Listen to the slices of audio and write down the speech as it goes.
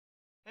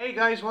Hey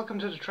guys, welcome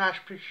to the Trash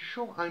Picture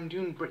Show. I'm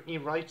doing Brittany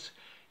Wrights'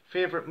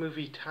 favourite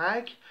movie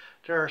tag.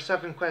 There are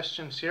 7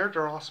 questions here.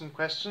 They're awesome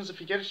questions. If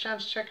you get a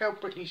chance, check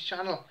out Brittany's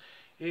channel.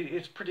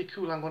 It's pretty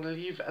cool. I'm going to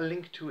leave a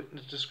link to it in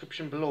the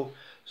description below.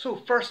 So,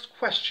 first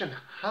question.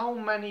 How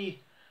many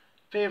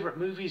favourite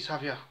movies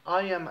have you?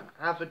 I am an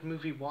avid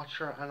movie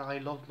watcher and I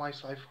love my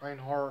sci-fi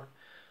and horror.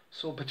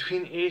 So,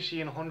 between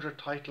 80 and 100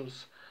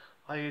 titles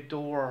I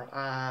adore.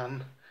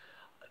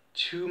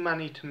 Too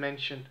many to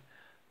mention.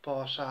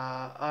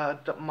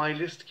 But my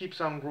list keeps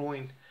on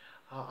growing.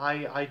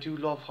 I do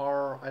love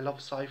horror, I love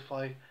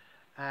sci-fi,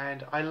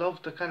 and I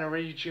love the kind of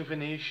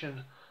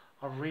rejuvenation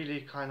of really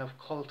kind of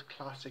cult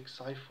classic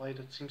sci-fi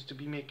that seems to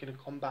be making a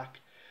comeback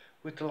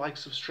with the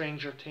likes of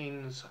Stranger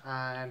Things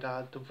and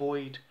The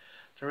Void.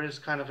 There is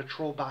kind of a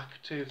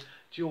throwback to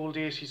the old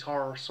 80s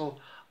horror. So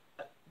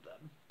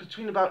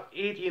between about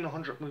 80 and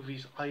 100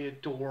 movies I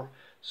adore.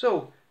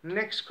 So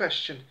next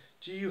question,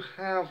 do you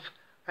have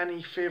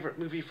any favourite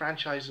movie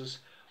franchises?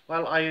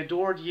 Well, I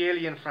adore the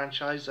Alien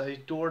franchise, I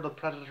adore the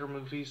Predator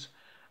movies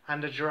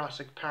and the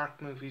Jurassic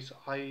Park movies.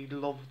 I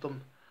love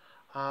them.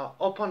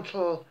 Up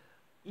until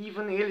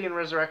even Alien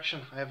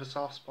Resurrection, I have a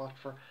soft spot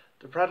for.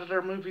 The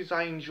Predator movies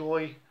I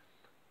enjoy.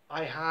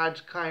 I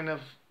had kind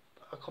of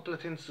a couple of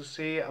things to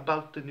say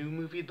about the new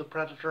movie, The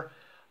Predator,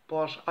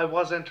 but I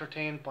was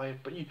entertained by it.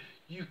 But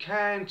you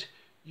can't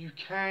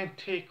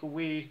take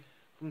away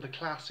from the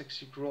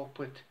classics you grew up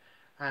with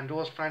and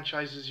those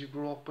franchises you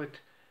grew up with.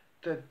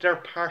 They're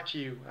part of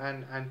you,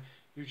 and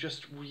you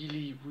just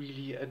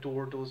really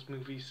adore those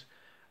movies.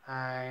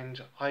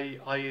 And I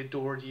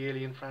adore the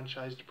Alien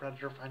franchise, the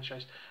Predator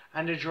franchise,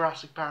 and the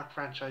Jurassic Park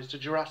franchise. The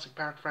Jurassic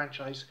Park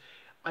franchise,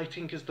 I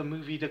think, is the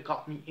movie that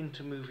got me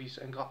into movies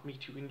and got me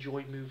to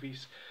enjoy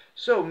movies.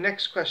 So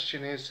next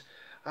question is,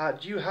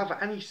 do you have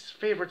any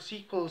favorite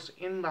sequels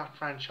in that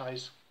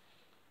franchise?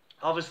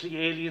 Obviously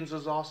Aliens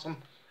is awesome.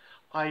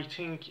 I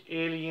think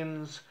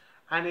Aliens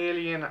and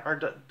Alien are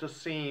the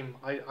same.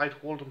 I'd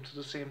hold them to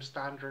the same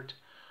standard.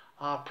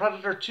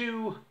 Predator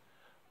 2,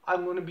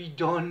 I'm going to be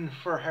done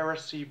for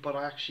heresy, but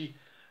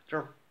there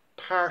are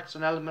parts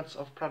and elements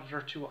of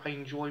Predator 2 I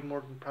enjoy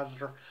more than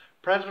Predator.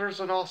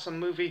 Predator's an awesome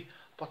movie,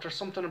 but there's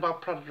something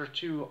about Predator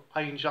 2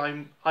 I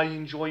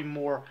enjoy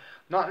more.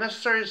 Not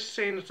necessarily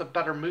saying it's a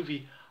better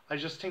movie, I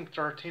just think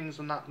there are things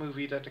in that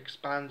movie that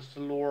expands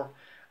the lore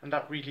and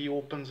that really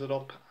opens it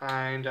up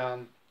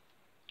and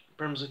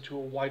brings it to a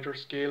wider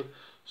scale.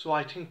 So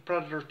I think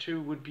Predator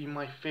 2 would be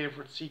my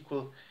favourite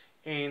sequel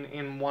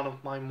in one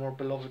of my more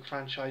beloved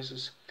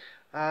franchises.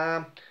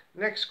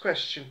 Next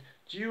question.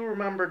 Do you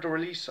remember the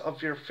release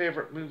of your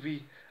favourite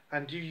movie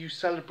and do you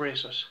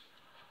celebrate it?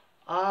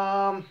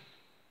 I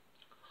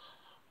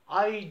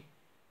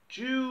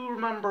do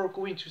remember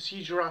going to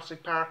see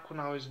Jurassic Park when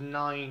I was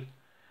 9,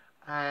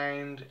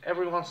 and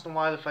every once in a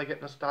while if I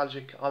get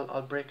nostalgic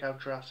I'll break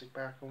out Jurassic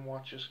Park and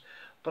watch it.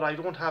 But I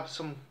don't have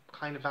some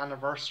kind of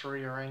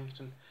anniversary or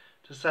anything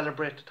to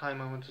celebrate the time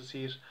I went to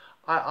see it.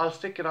 I'll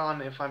stick it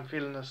on if I'm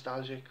feeling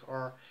nostalgic,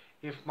 or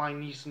if my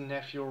niece and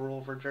nephew are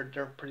over.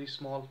 They're pretty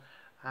small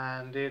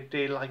and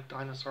they like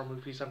dinosaur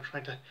movies. I'm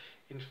trying to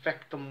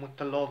infect them with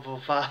the love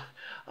of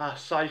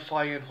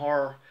sci-fi and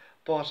horror.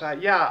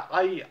 But yeah,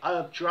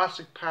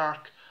 Jurassic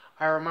Park,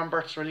 I remember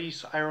its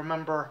release. I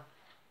remember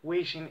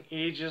waiting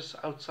ages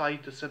outside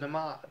the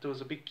cinema. There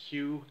was a big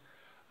queue.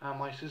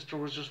 My sister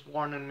was just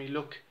warning me,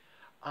 look,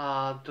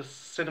 the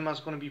cinema's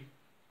going to be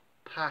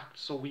packed,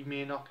 so we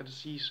may not get a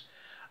seat.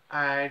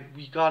 And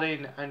we got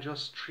in, and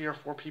just 3 or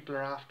 4 people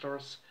are after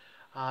us.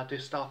 They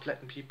stopped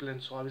letting people in,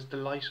 so I was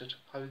delighted.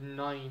 I was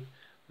 9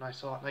 when I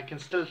saw it, and I can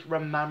still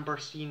remember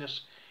seeing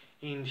it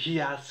in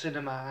the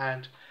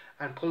cinema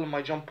and pulling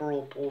my jumper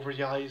rope over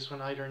the eyes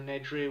when either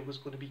Nedry was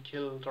going to be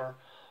killed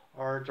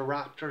or the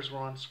Raptors were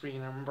on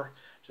screen. I remember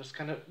just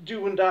kind of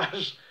doing that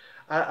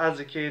as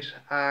a kid.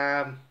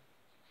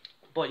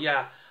 But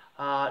yeah,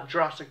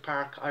 Jurassic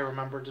Park I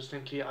remember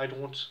distinctly. I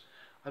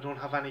don't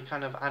have any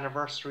kind of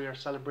anniversary or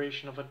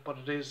celebration of it, but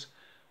it is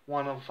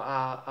one of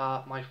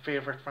my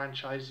favourite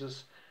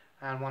franchises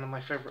and one of my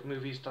favourite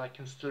movies that I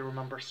can still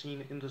remember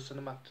seeing in the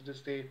cinema to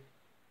this day.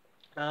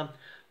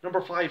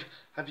 Number 5,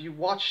 have you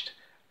watched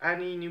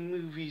any new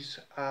movies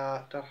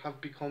that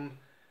have become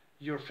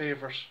your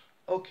favourite?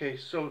 Okay,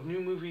 so new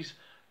movies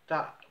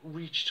that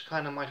reached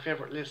kind of my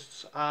favourite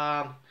lists.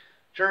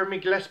 Jeremy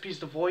Gillespie's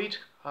The Void,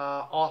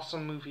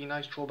 awesome movie,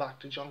 nice throwback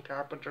to John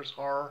Carpenter's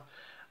horror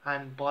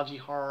and body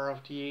horror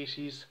of the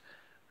 80s.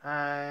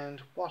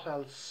 And what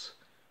else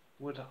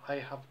would I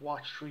have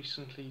watched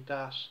recently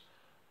that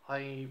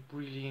I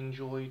really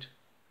enjoyed?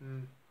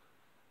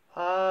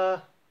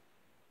 Not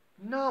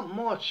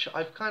much.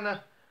 I've kind of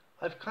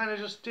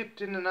just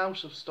dipped in and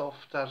out of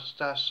stuff that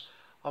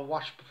I've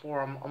watched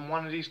before. I'm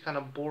one of these kind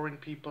of boring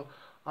people.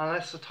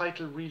 Unless the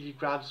title really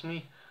grabs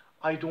me,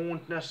 I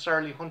don't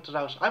necessarily hunt it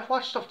out. I've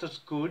watched stuff that's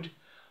good,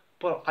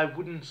 but I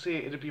wouldn't say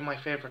it'd be my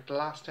favourite. The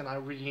last thing I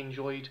really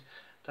enjoyed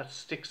that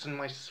sticks in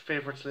my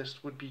favourites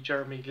list would be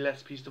Jeremy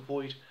Gillespie's The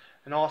Void.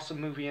 An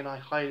awesome movie, and I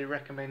highly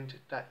recommend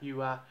that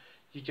you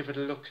give it a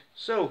look.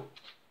 So,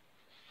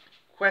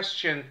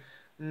 question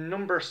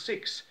number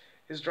 6.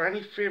 Is there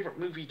any favourite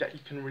movie that you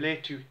can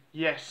relate to?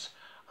 Yes.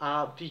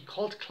 The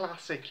cult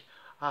classic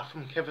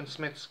from Kevin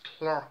Smith's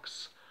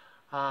Clerks.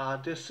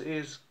 This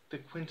is the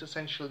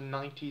quintessential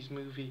 90s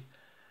movie,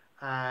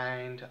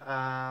 and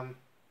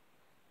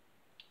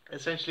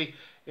essentially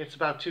it's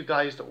about two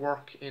guys that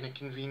work in a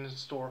convenience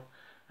store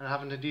and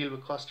having to deal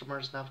with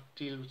customers and have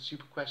to deal with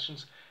stupid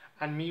questions.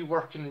 And me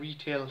working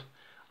retail,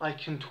 I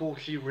can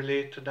totally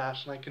relate to that,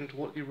 and I can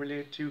totally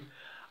relate to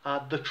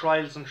the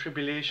trials and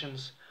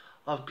tribulations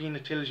of being a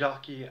till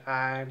jockey.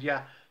 And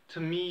yeah,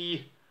 to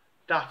me,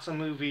 that's a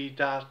movie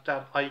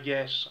that I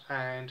get,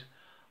 and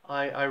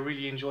I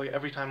really enjoy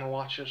every time I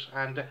watch it.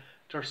 And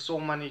there's so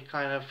many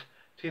kind of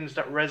things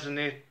that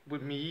resonate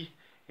with me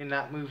in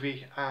that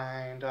movie,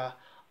 and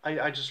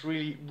I just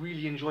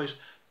really enjoyed it.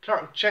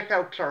 Check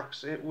out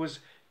Clerks. It was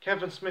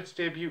Kevin Smith's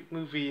debut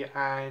movie,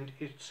 and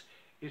it's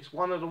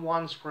one of the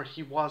ones where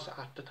he was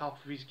at the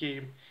top of his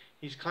game.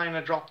 He's kind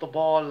of dropped the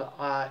ball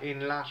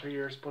in latter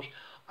years, but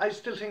I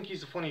still think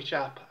he's a funny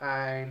chap,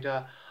 and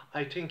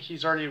I think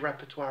his early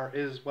repertoire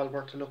is well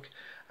worth a look.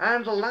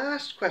 And the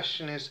last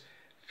question is,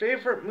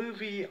 favorite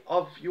movie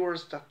of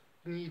yours that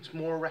needs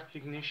more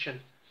recognition?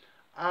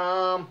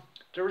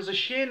 There was a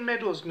Shane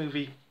Meadows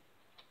movie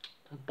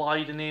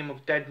by the name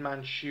of Dead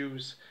Man's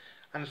Shoes,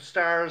 and it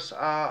stars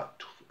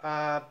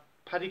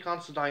Paddy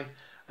Considine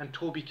and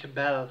Toby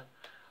Cabell,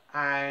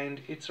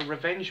 and it's a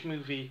revenge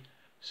movie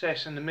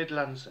set in the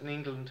Midlands in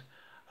England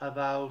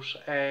about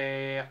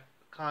a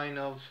kind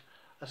of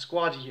a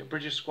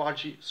British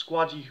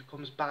squaddy who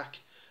comes back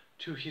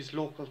to his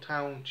local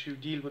town to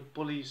deal with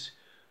bullies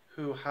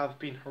who have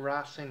been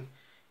harassing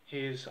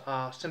his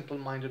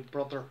simple-minded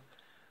brother.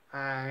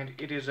 And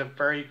it is a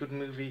very good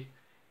movie.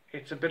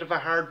 It's a bit of a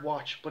hard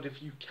watch, but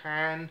if you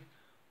can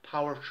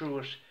power through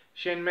it.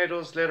 Shane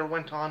Meadows later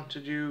went on to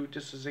do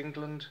This Is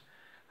England,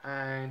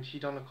 and he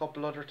done a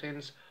couple other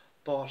things,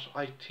 but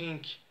I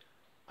think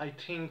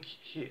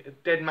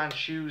Dead Man's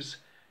Shoes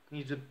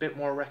needs a bit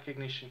more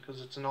recognition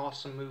because it's an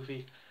awesome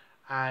movie,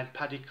 and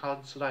Paddy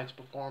Considine's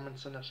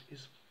performance in it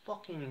is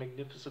fucking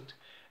magnificent.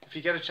 If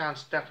you get a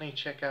chance, definitely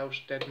check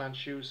out Dead Man's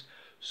Shoes.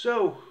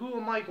 So, who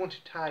am I going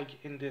to tag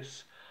in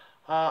this?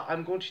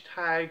 I'm going to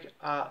tag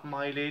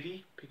My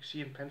Lady,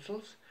 Pixie and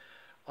Pencils.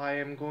 I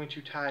am going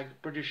to tag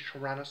British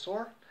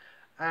Tyrannosaur.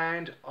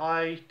 And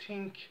I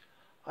think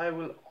I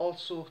will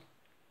also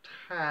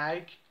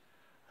tag...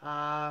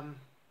 what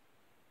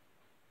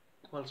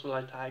else will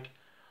I tag?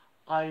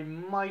 I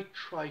might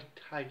try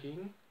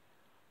tagging...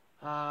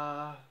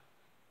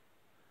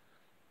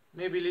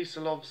 maybe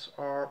Lisa Loves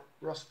or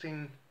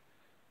Rustin...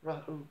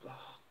 I'm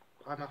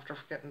after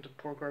forgetting the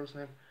poor girl's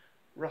name.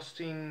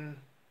 Rustin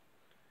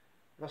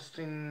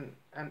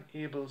and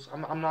Abels.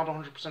 I'm not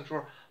 100%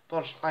 sure,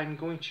 but I'm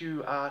going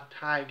to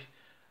tag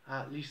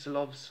Lisa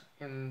Loves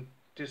in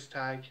this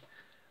tag,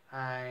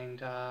 and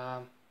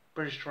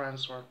British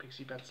Tyrannosaur,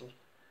 Pixie Pencil.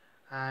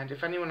 And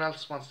if anyone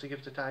else wants to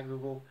give the tag a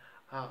go,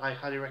 I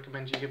highly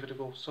recommend you give it a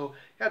go. So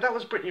yeah, that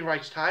was Brittany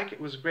Wright's tag. It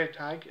was a great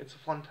tag. It's a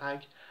fun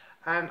tag,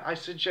 and I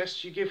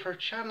suggest you give her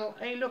channel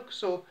a look.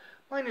 So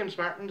my name's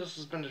Martin. This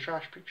has been the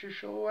Trash Picture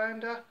Show,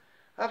 and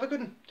have a good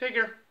one. Take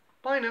care.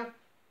 Bye now.